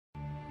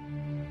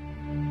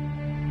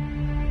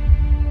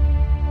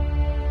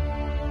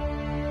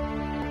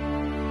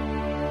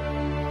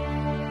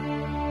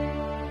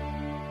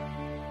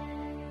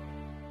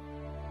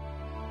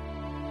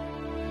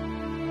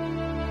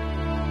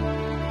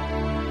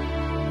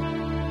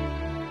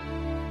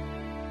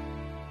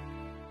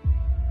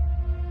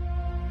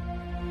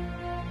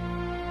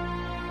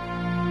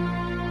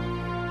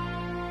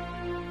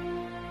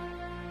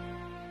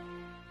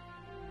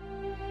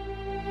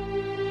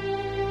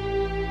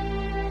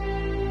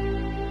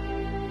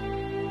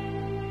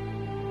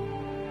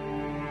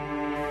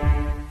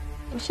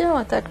shouldn't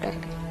want to cry.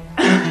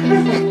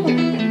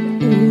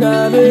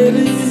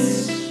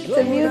 It's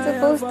a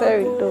beautiful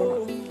story,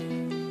 though.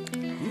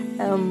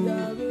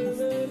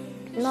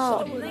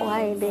 No,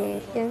 why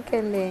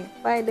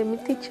the me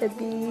teacher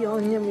be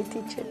on your me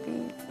teacher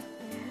be?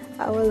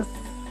 I was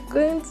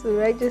going to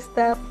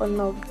register for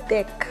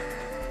NOBDEC,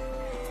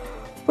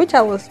 which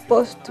I was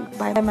supposed to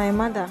by my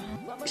mother.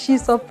 She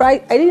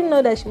surprised. I didn't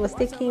know that she was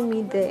taking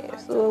me there.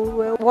 So we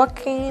were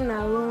walking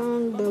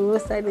along the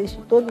roadside and she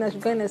told me that she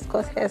was going to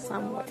escort her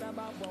somewhere.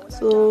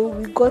 So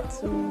we got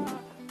to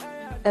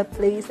a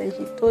place and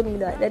she told me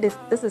that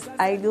this is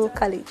Ideal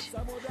College.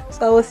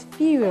 So I was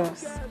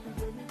furious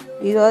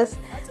because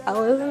I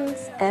wasn't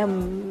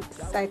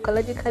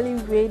psychologically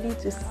ready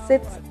to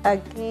sit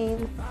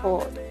again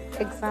for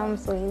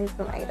exams or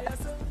anything like that.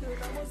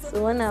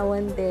 So when I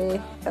went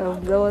there,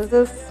 there was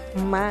this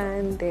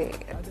man there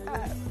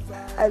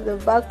at the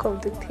back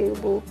of the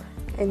table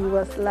and he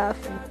was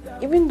laughing.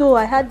 Even though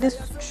I had this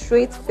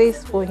straight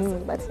face for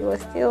him, but he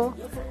was still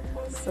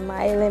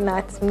smiling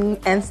at me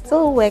and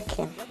still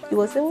working. He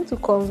was able to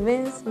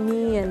convince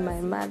me and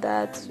my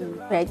mother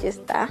to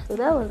register. So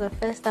that was the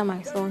first time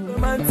I saw him.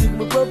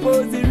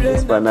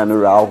 This one and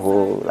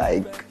Raho,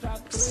 like,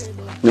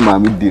 no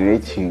mommy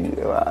direct you.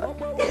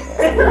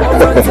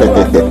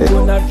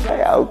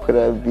 How could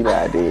I be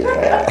that day?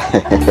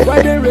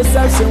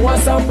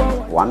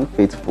 One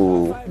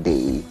fateful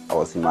day, I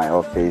was in my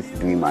office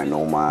doing my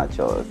normal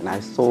chores and I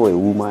saw a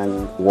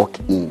woman walk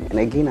in. And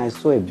again, I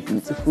saw a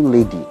beautiful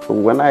lady. So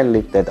when I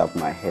lifted up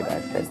my head,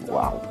 I said,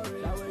 wow.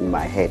 In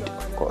my head,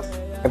 of course.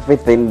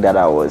 Everything that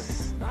I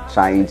was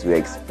trying to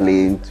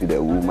explain to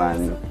the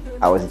woman,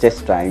 I was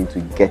just trying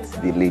to get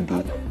the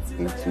lady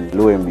into.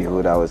 Lo and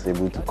behold, I was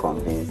able to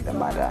convince the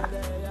mother.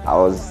 I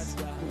was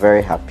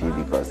very happy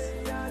because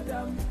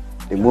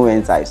the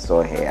moment I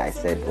saw her, I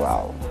said,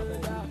 wow,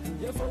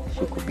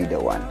 she could be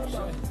the one.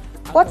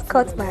 What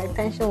caught my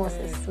attention was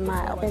his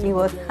smile, and he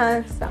was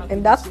handsome,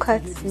 and that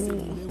caught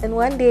me. And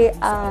one day,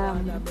 I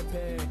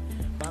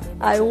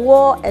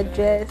wore a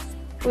dress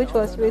which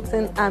was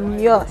written, "I'm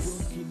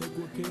yours,"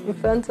 in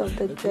front of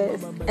the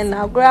dress, and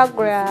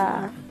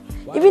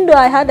even though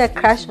I had a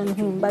crush on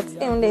him, but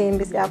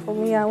for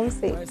me, I won't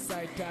say it.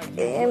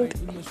 And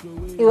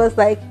he was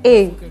like,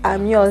 "Hey,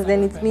 I'm yours,"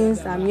 then it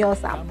means I'm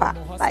yours, Ampa.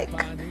 Like,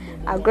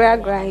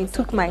 he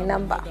took my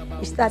number.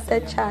 We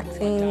started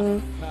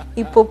chatting.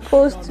 He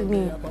proposed to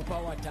me,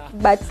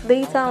 but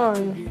later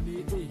on,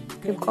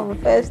 he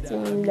confessed to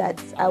me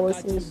that I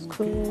was in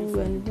school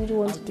and didn't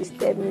want to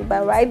disturb me.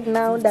 But right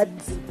now that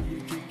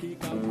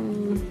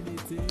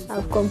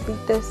I've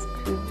completed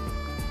school,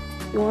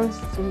 he wants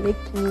to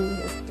make me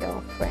his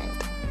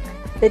girlfriend.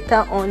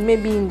 Later on,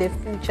 maybe in the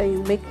future,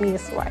 he'll make me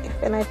his wife.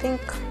 And I think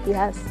he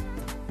has.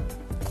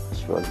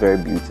 She was very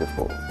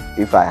beautiful.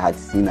 If I had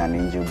seen an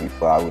angel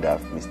before, I would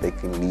have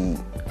mistakenly,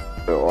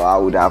 or I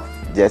would have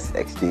just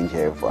exchanged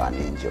her for an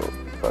angel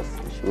because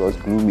she was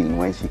gloomy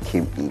when she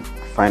came in.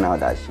 I find out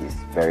that she's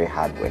very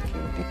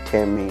hardworking,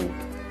 determined.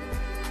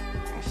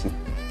 She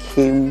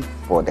came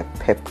for the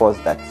purpose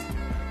that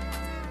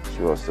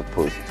she was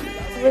supposed to.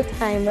 Every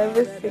time,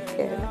 every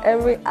second,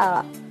 every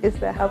hour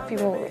is a happy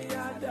moment.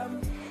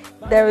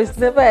 There is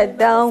never a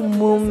down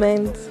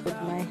moment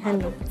with my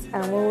honey.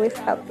 I'm always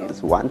happy.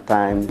 One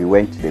time we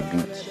went to the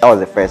beach. That was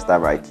the first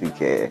time I took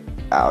her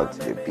out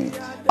to the beach.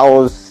 I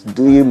was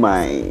doing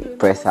my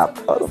press up.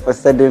 All of a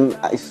sudden,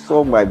 I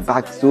saw my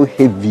back so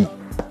heavy.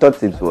 I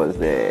thought it was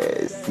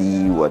the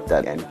sea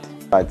water,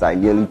 but I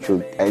nearly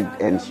choked,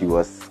 and she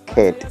was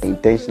scared. I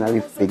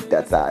intentionally faked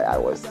that I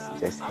was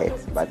just hurt,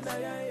 but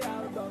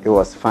it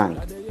was fun.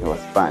 It was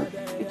fun.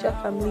 Future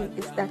family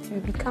is that you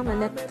become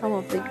an epitome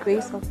of the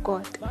grace of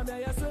God.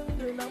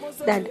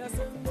 That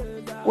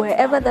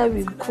wherever that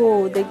we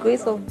go, the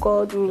grace of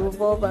God will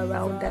revolve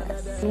around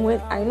us.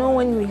 I know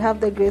when we have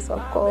the grace of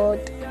God,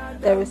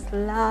 there is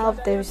love,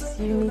 there is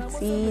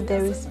unity,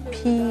 there is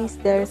peace,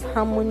 there is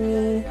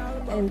harmony,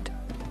 and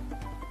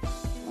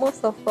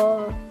most of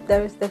all,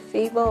 there is the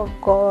favor of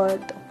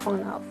God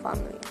upon our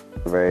family.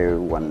 Very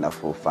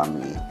wonderful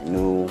family. I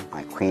know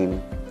my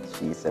queen.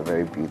 She's a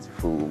very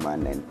beautiful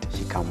woman and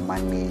she can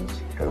manage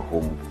her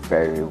home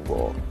very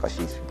well because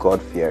she's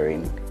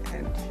God-fearing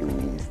and she will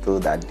instill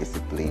that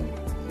discipline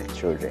in the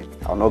children.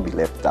 I'll not be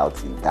left out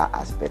in that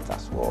aspect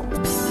as well.